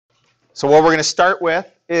So what we're going to start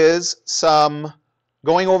with is some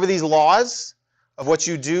going over these laws of what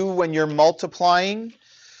you do when you're multiplying.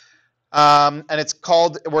 And it's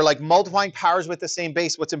called, we're like multiplying powers with the same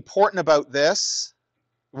base. What's important about this,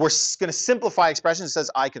 we're going to simplify expressions. It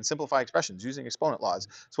says I can simplify expressions using exponent laws.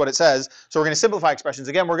 That's what it says. So we're going to simplify expressions.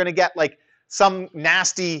 Again, we're going to get like some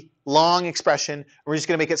nasty long expression. We're just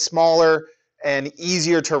going to make it smaller and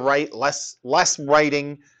easier to write, less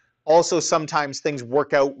writing. Also, sometimes things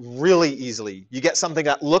work out really easily. You get something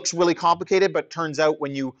that looks really complicated, but turns out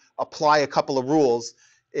when you apply a couple of rules,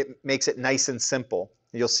 it makes it nice and simple.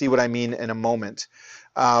 You'll see what I mean in a moment.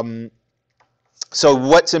 So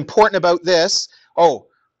what's important about this,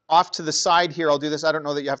 off to the side here, I'll do this. I don't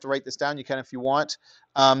know that you have to write this down. You can if you want.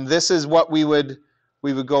 This is what we would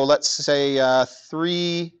go, let's say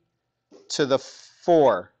 3 to the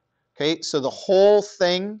 4. Okay, so the whole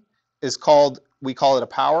thing is called, we call it a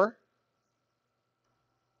power.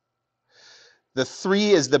 The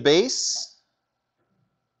 3 is the base,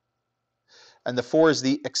 and the 4 is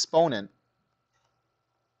the exponent.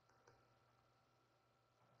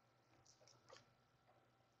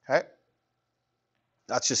 Okay,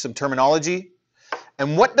 that's just some terminology.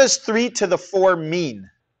 And what does 3 to the 4 mean?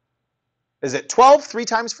 Is it 12, 3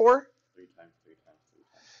 times 4? 3 times 3 times 3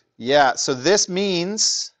 times 3. Yeah, so this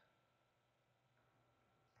means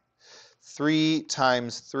 3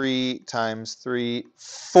 times 3 times 3,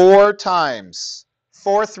 4 times.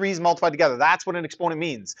 4 3's multiplied together. That's what an exponent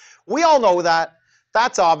means. We all know that.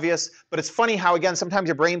 That's obvious, but it's funny how, again, sometimes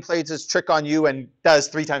your brain plays this trick on you and does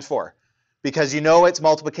 3 times 4. Because you know it's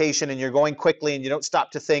multiplication and you're going quickly and you don't stop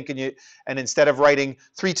to think, and instead of writing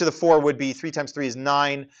 3 to the 4 would be 3 times 3 is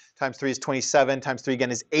 9, times 3 is 27, times 3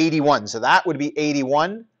 again is 81. So that would be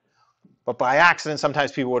 81, but by accident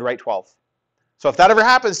sometimes people would write 12. So if that ever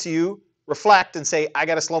happens to you, reflect and say, I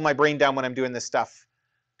got to slow my brain down when I'm doing this stuff,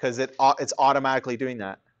 because it's automatically doing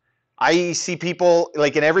that. I see people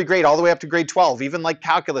like in every grade all the way up to grade 12, even like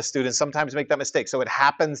calculus students sometimes make that mistake. So it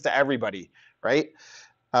happens to everybody, right?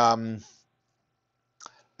 And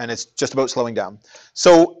it's just about slowing down.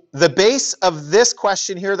 So the base of this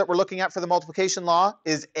question here that we're looking at for the multiplication law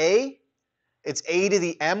is a. It's a to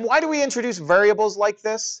the m. Why do we introduce variables like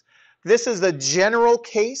this? This is the general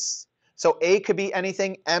case. So a could be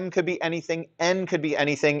anything, m could be anything, n could be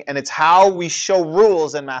anything, and it's how we show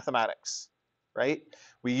rules in mathematics, right?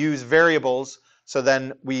 We use variables, so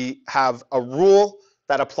then we have a rule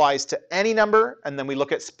that applies to any number, and then we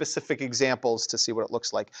look at specific examples to see what it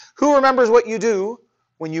looks like. Who remembers what you do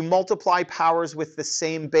when you multiply powers with the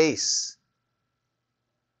same base?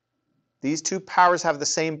 These two powers have the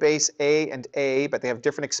same base, a, but they have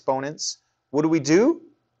different exponents. What do?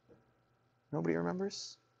 Nobody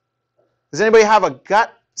remembers? Does anybody have a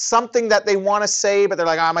gut, something that they want to say, but they're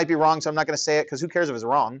like, I might be wrong, so I'm not going to say it, because who cares if it's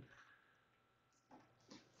wrong?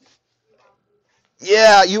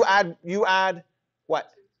 Yeah, you add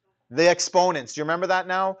what? The exponents. Do you remember that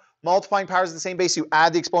now? Multiplying powers of the same base, you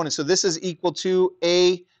add the exponents. So this is equal to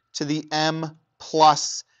a to the m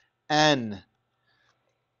plus n.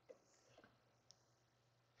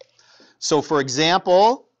 So for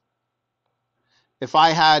example, if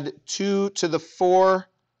I had 2 to the 4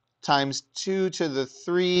 times 2 to the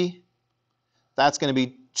 3, that's going to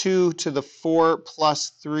be 2 to the 4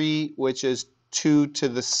 plus 3, which is 2 to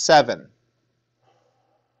the 7.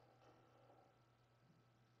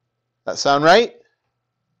 That sound right?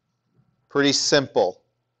 Pretty simple.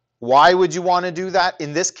 Why would you want to do that?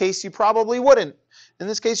 In this case, you probably wouldn't. In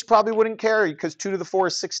this case, you probably wouldn't care, because 2 to the 4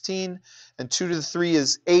 is 16, and 2 to the 3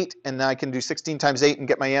 is 8, and I can do 16 times 8 and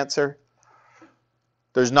get my answer.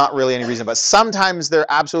 There's not really any reason, but sometimes there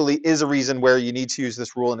absolutely is a reason where you need to use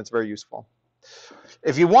this rule, and it's very useful.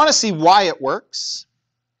 If you want to see why it works,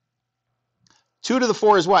 2 to the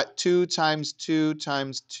 4 is what? 2 times 2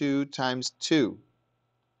 times 2 times 2.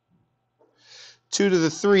 2 to the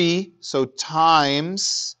 3, so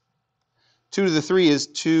times 2 to the 3 is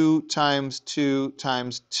 2 times 2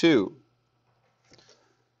 times 2.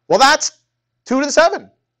 Well, that's 2 to the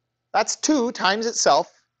 7. That's 2 times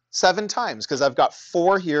itself 7 times, because I've got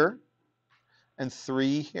 4 here and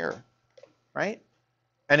 3 here, right?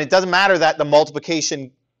 And it doesn't matter that the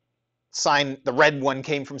multiplication sign, the red one,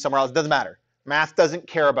 came from somewhere else. It doesn't matter. Math doesn't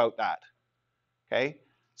care about that, okay?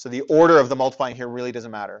 So the order of the multiplying here really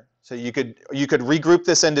doesn't matter. So you could regroup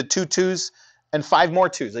this into 2 2's and 5 more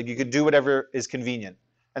 2's. Like, you could do whatever is convenient.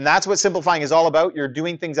 And that's what simplifying is all about. You're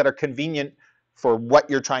doing things that are convenient for what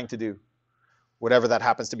you're trying to do, whatever that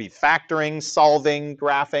happens to be. Factoring, solving,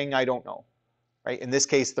 graphing, I don't know. Right? In this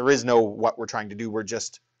case, there is no what we're trying to do. We're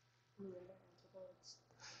just...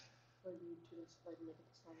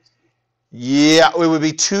 Yeah, it would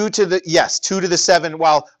be 2 to the, yes, 2 to the 7.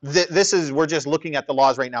 Well, this is, we're just looking at the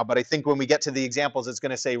laws right now, but I think when we get to the examples, it's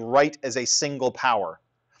going to say write as a single power.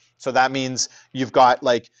 So that means you've got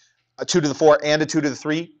like a 2 to the 4 and a 2 to the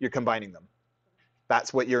 3, you're combining them.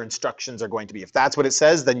 That's what your instructions are going to be. If that's what it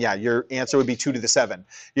says, then yeah, your answer would be 2 to the 7.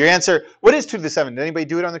 Your answer, what is 2 to the 7? Did anybody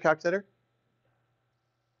do it on the calculator?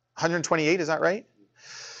 128, is that right?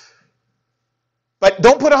 But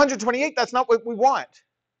don't put 128, that's not what we want.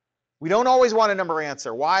 We don't always want a number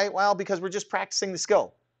answer. Why? Well, because we're just practicing the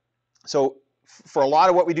skill. So for a lot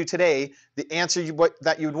of what we do today, the answer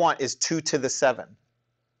that you would want is 2 to the 7.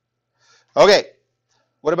 Okay,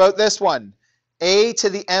 what about this one? A to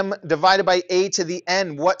the m divided by a to the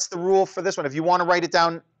n. What's the rule for this one? If you want to write it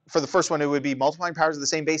down for the first one, it would be multiplying powers of the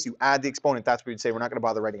same base. You add the exponent. That's what you'd say. We're not going to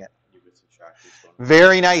bother writing it. You would subtract the exponent.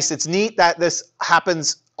 Very nice. It's neat that this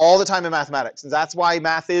happens all the time in mathematics. And that's why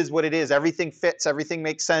math is what it is. Everything fits. Everything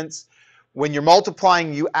makes sense. When you're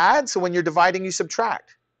multiplying, you add. So when you're dividing, you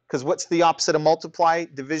subtract. Because what's the opposite of multiply,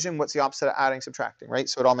 division? What's the opposite of adding, subtracting, right?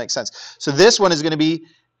 So it all makes sense. So this one is going to be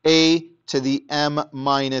a to the m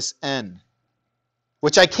minus n,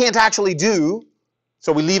 which I can't actually do.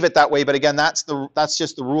 So we leave it that way. But again, that's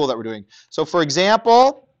just the rule that we're doing. So for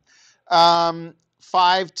example, 5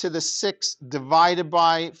 to the 6 divided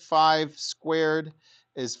by 5 squared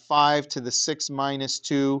is 5 to the 6 minus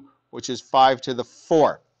 2, which is 5 to the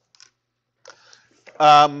 4.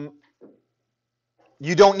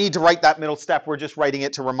 You don't need to write that middle step. We're just writing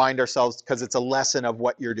it to remind ourselves because it's a lesson of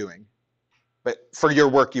what you're doing. But for your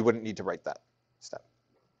work, you wouldn't need to write that step.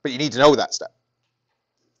 But you need to know that step.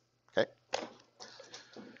 Okay.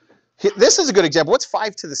 This is a good example. What's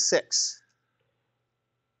 5 to the 6?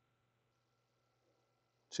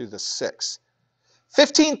 To the 6.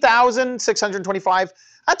 15,625.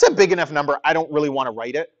 That's a big enough number. I don't really want to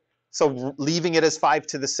write it. So leaving it as 5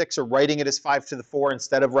 to the 6 or writing it as 5 to the 4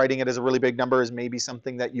 instead of writing it as a really big number is maybe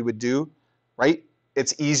something that you would do, right?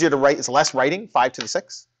 It's easier to write. It's less writing, 5 to the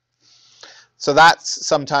 6. So that's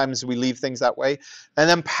sometimes we leave things that way. And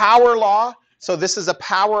then power law. So this is a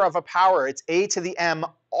power of a power. It's a to the m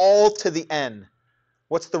all to the n.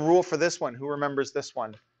 What's the rule for this one? Who remembers this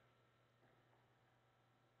one?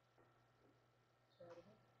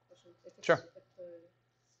 Sure.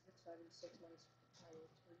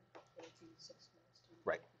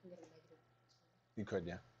 Right. You could,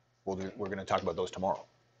 yeah. We're going to talk about those tomorrow.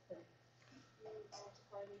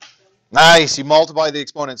 Nice. You multiply the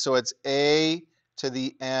exponent. So it's a to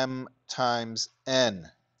the m times n.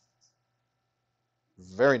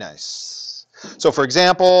 Very nice. So for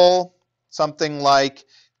example, something like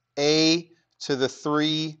a to the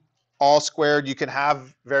 3 all squared. You can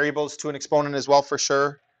have variables to an exponent as well for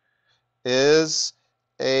sure. Is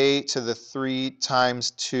a to the 3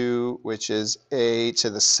 times 2, which is a to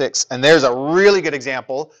the 6. And there's a really good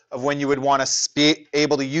example of when you would want to be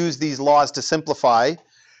able to use these laws to simplify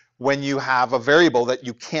when you have a variable that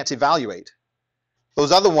you can't evaluate.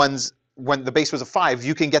 Those other ones, when the base was a 5,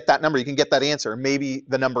 you can get that number, you can get that answer. Maybe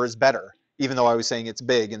the number is better, even though I was saying it's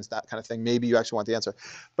big and that kind of thing. Maybe you actually want the answer.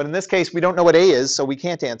 But in this case, we don't know what a is, so we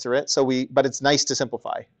can't answer it. But it's nice to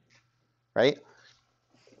simplify, right?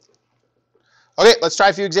 Okay, let's try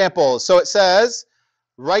a few examples. So it says,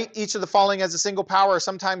 write each of the following as a single power.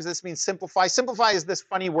 Sometimes this means simplify. Simplify is this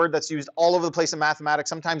funny word that's used all over the place in mathematics.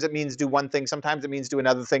 Sometimes it means do one thing. Sometimes it means do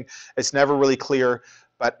another thing. It's never really clear,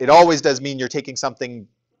 but it always does mean you're taking something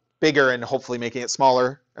bigger and hopefully making it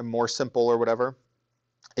smaller and more simple or whatever,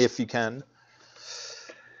 if you can.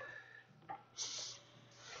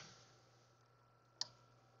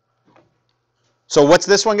 So what's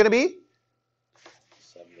this one going to be?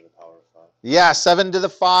 7 to the power of 5. Yeah, 7 to the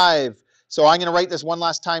 5. So I'm going to write this one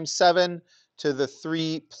last time. 7 to the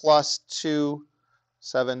 3 plus 2,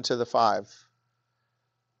 7 to the 5.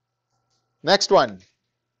 Next one.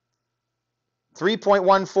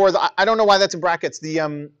 3.14. I don't know why that's in brackets.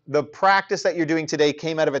 The practice that you're doing today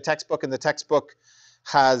came out of a textbook, and the textbook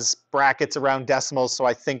has brackets around decimals, so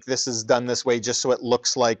I think this is done this way just so it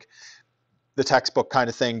looks like the textbook kind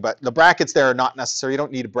of thing. But the brackets there are not necessary. You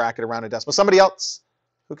don't need a bracket around a decimal. Somebody else?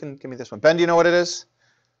 Who can give me this one? Ben, do you know what it is?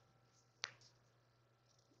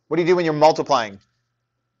 What do you do when you're multiplying?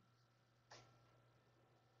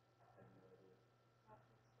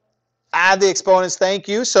 Add the exponents. Thank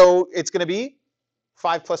you. So it's going to be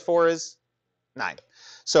 5 plus 4 is 9.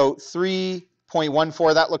 So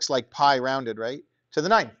 3.14, that looks like pi rounded, right? To the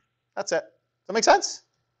 9. That's it. Does that make sense?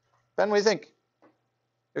 Ben, what do you think?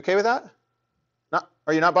 You okay with that? No?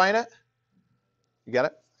 Are you not buying it? You got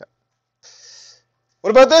it? Okay. What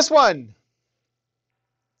about this one?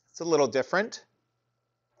 It's a little different.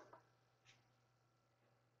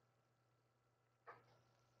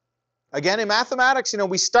 Again, in mathematics,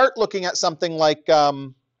 we start looking at something like,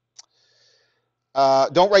 don't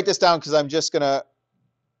write this down because I'm just going to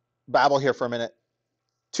babble here for a minute.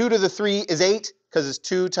 2 to the 3 is 8 because it's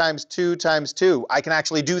 2 times 2 times 2. I can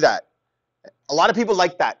actually do that. A lot of people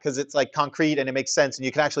like that because it's like concrete and it makes sense and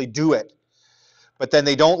you can actually do it. But then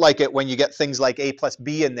they don't like it when you get things like a plus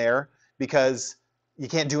b in there because you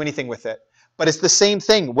can't do anything with it. But it's the same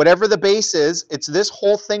thing. Whatever the base is, it's this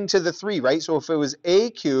whole thing to the 3, right? So if it was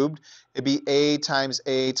a cubed, it'd be a times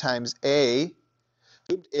a times a.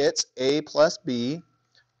 It's a plus b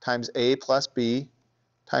times a plus b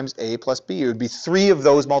times a plus b. It would be 3 of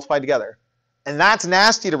those multiplied together. And that's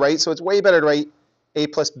nasty to write, so it's way better to write a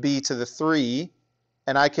plus b to the 3.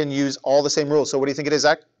 And I can use all the same rules. So what do you think it is,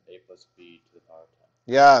 Zach? A plus b to the power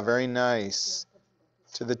 10. Yeah, very nice.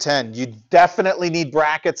 To the 10. You definitely need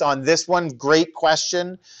brackets on this one. Great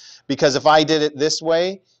question. Because if I did it this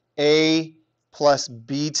way, a plus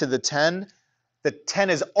b to the 10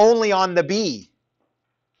 is only on the b.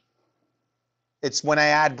 It's when I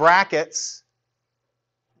add brackets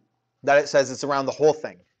that it says it's around the whole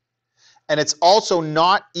thing. And it's also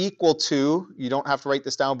not equal to, you don't have to write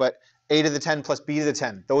this down, but a to the 10 plus b to the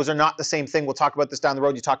 10. Those are not the same thing. We'll talk about this down the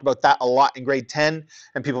road. You talk about that a lot in grade 10,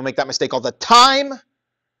 and people make that mistake all the time.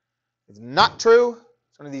 It's not true.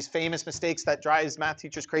 It's one of these famous mistakes that drives math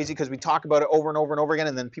teachers crazy because we talk about it over and over and over again,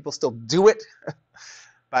 and then people still do it.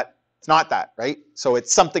 But it's not that, right? So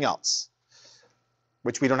it's something else,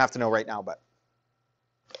 which we don't have to know right now, but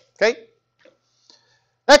okay.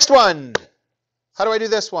 Next one. How do I do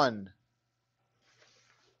this one?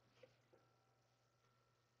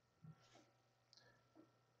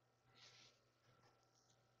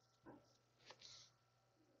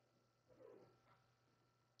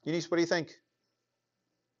 Eunice, what do you think?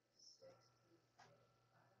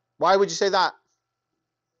 Why would you say that?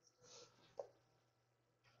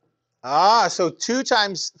 So 2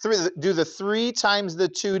 times 3, do the 3 times the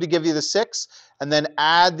 2 to give you the 6, and then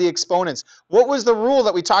add the exponents. What was the rule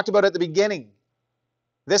that we talked about at the beginning?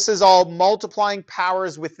 This is all multiplying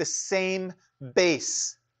powers with the same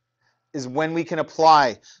base is when we can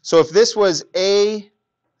apply. So if this was a,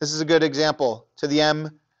 this is a good example, to the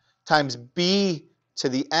m times b to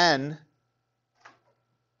the n,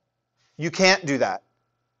 you can't do that.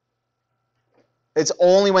 It's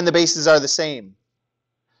only when the bases are the same.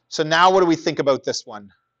 So now what do we think about this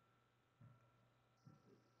one?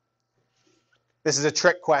 This is a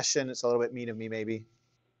trick question. It's a little bit mean of me maybe.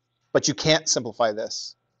 But you can't simplify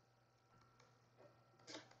this.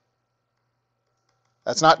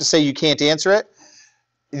 That's not to say you can't answer it.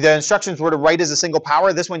 The instructions were to write as a single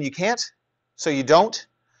power. This one you can't, so you don't.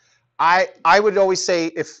 I would always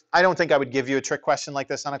say, I don't think I would give you a trick question like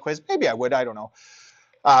this on a quiz. Maybe I would, I don't know.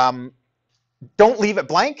 Don't leave it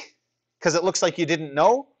blank because it looks like you didn't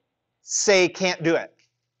know. Say can't do it,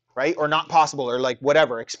 right? Or not possible, or like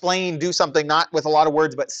whatever. Explain, do something, not with a lot of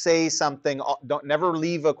words, but say something. Never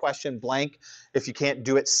leave a question blank if you can't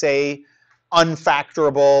do it. Say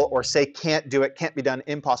unfactorable, or say can't do it, can't be done,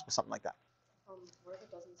 impossible, something like that.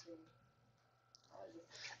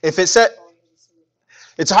 If it said,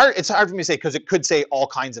 it's hard for me to say because it could say all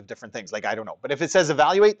kinds of different things. Like, I don't know. But if it says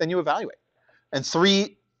evaluate, then you evaluate. And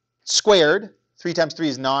 3 squared, 3 times 3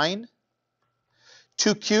 is 9.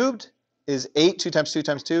 2 cubed is 8, 2 times 2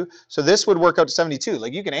 times 2. So this would work out to 72.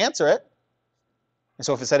 Like, you can answer it. And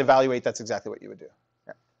so if it said evaluate, that's exactly what you would do.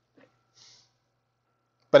 Yeah.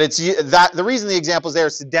 But it's that the reason the example is there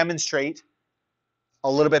is to demonstrate a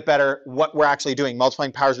little bit better what we're actually doing,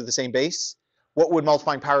 multiplying powers with the same base. What would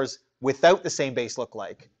multiplying powers without the same base look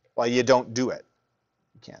like? Well, you don't do it.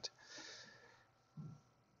 You can't.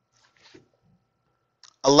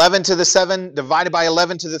 11 to the 7 divided by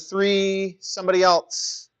 11 to the 3. Somebody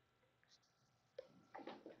else.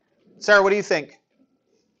 Sarah, what do you think?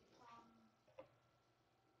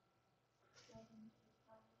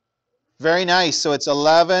 Very nice. So it's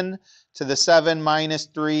 11 to the 7 minus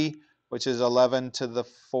 3, which is 11 to the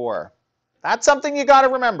 4. That's something you got to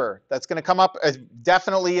remember. That's going to come up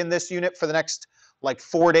definitely in this unit for the next like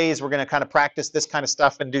 4 days. We're going to kind of practice this kind of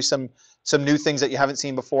stuff and do some new things that you haven't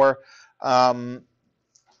seen before.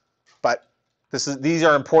 But these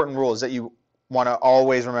are important rules that you want to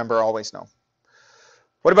always remember, always know.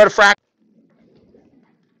 What about a fraction?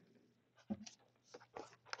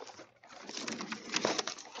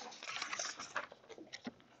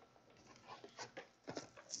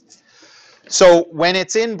 So when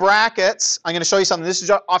it's in brackets, I'm going to show you something. This is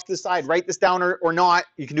off to the side. Write this down or not.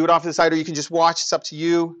 You can do it off to the side or you can just watch. It's up to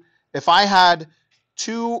you. If I had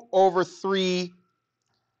 2 over 3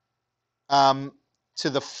 to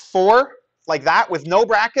the 4, like that with no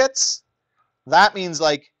brackets, that means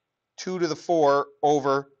like 2 to the 4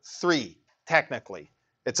 over 3, technically.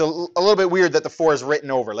 It's a little bit weird that the 4 is written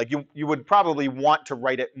over. Like you would probably want to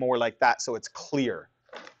write it more like that so it's clear.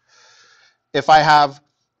 If I have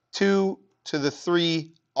 2 to the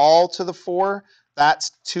 3 all to the 4, that's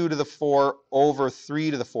 2 to the 4 over 3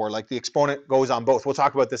 to the 4. Like the exponent goes on both. We'll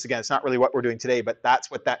talk about this again. It's not really what we're doing today, but that's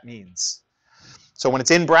what that means. So when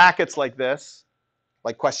it's in brackets like this,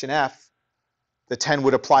 like question F, the 10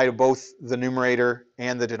 would apply to both the numerator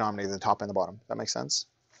and the denominator, the top and the bottom. That makes sense?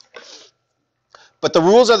 But the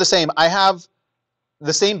rules are the same. I have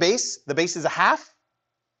the same base. The base is a half.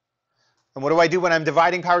 And what do I do when I'm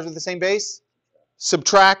dividing powers with the same base?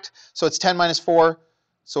 Subtract. So it's 10 minus 4.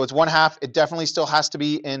 So it's 1/2. It definitely still has to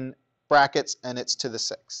be in brackets, and it's to the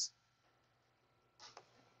 6.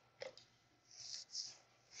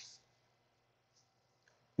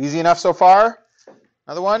 Easy enough so far?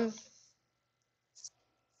 Another one?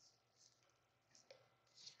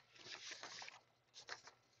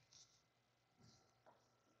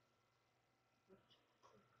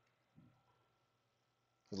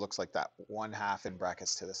 It looks like that. 1/2 in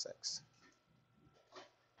brackets to the 6.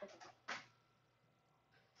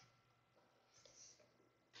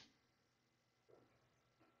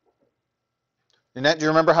 Annette, do you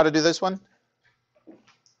remember how to do this one?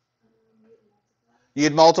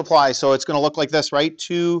 You'd multiply, so it's going to look like this, right?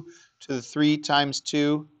 2 to the 3 times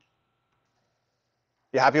 2.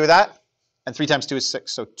 You happy with that? And 3 times 2 is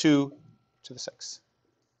 6, so 2 to the 6.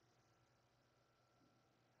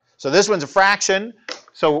 So this one's a fraction.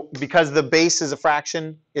 So because the base is a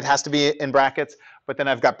fraction, it has to be in brackets. But then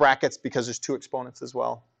I've got brackets because there's 2 exponents as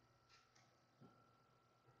well.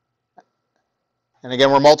 And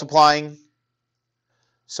again, we're multiplying.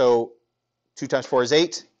 So 2 times 4 is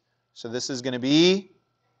 8. So this is going to be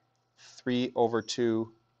 3 over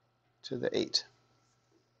 2 to the 8.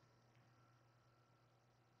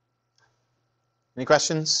 Any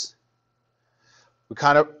questions?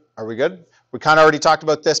 Are we good? We kind of already talked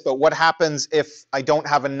about this, but what happens if I don't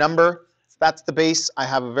have a number? That's the base. I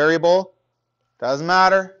have a variable. Doesn't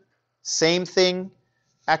matter. Same thing.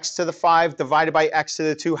 X to the 5 divided by x to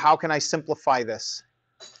the 2. How can I simplify this?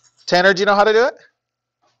 Tanner, do you know how to do it?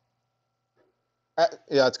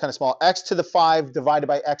 Yeah, it's kind of small. X to the 5 divided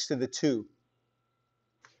by x to the 2.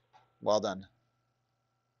 Well done.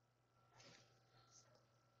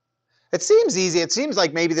 It seems easy. It seems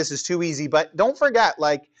like maybe this is too easy, but don't forget,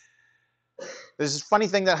 like, there's this funny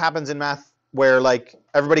thing that happens in math where, like,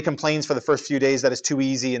 everybody complains for the first few days that it's too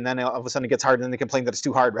easy, and then all of a sudden it gets hard, and then they complain that it's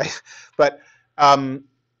too hard, right? But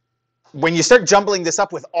when you start jumbling this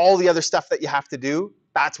up with all the other stuff that you have to do,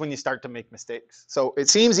 that's when you start to make mistakes. So it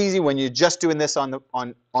seems easy when you're just doing this on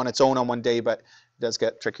its own on one day, but it does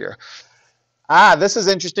get trickier. This is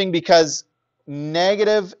interesting because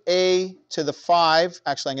negative a to the 5,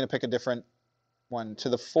 actually I'm going to pick a different one, to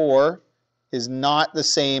the 4 is not the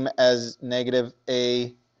same as negative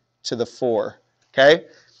a to the 4, okay?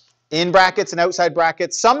 In brackets and outside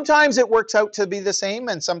brackets, sometimes it works out to be the same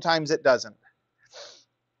and sometimes it doesn't.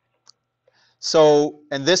 So,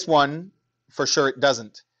 and this one, for sure it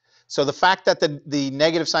doesn't. So the fact that the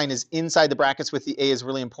negative sign is inside the brackets with the a is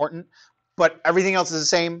really important, but everything else is the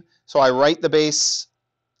same. So I write the base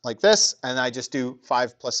like this, and I just do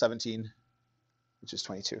 5 plus 17, which is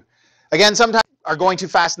 22. Again, sometimes are going too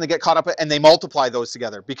fast and they get caught up and they multiply those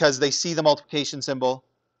together because they see the multiplication symbol,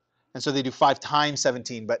 and so they do 5 times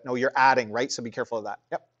 17, but no, you're adding, right? So be careful of that.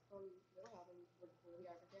 Yep.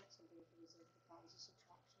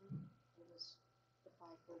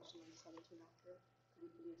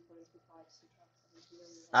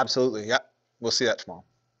 Absolutely, yeah. We'll see that tomorrow.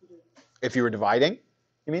 If you were dividing,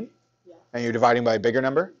 you mean? Yeah. And you're dividing by a bigger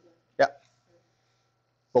number? Yeah.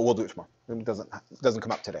 But we'll do it tomorrow. It doesn't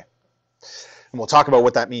come up today. And we'll talk about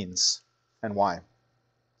what that means and why.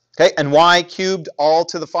 Okay, and y cubed all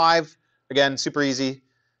to the 5. Again, super easy.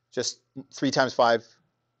 Just 3 times 5,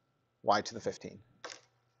 y to the 15.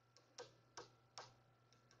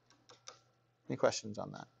 Any questions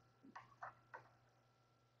on that?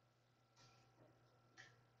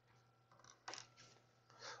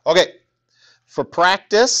 Okay, for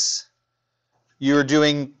practice, you're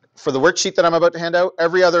doing, for the worksheet that I'm about to hand out,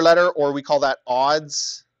 every other letter, or we call that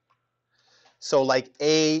odds. So like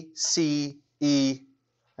A, C, E,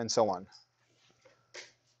 and so on.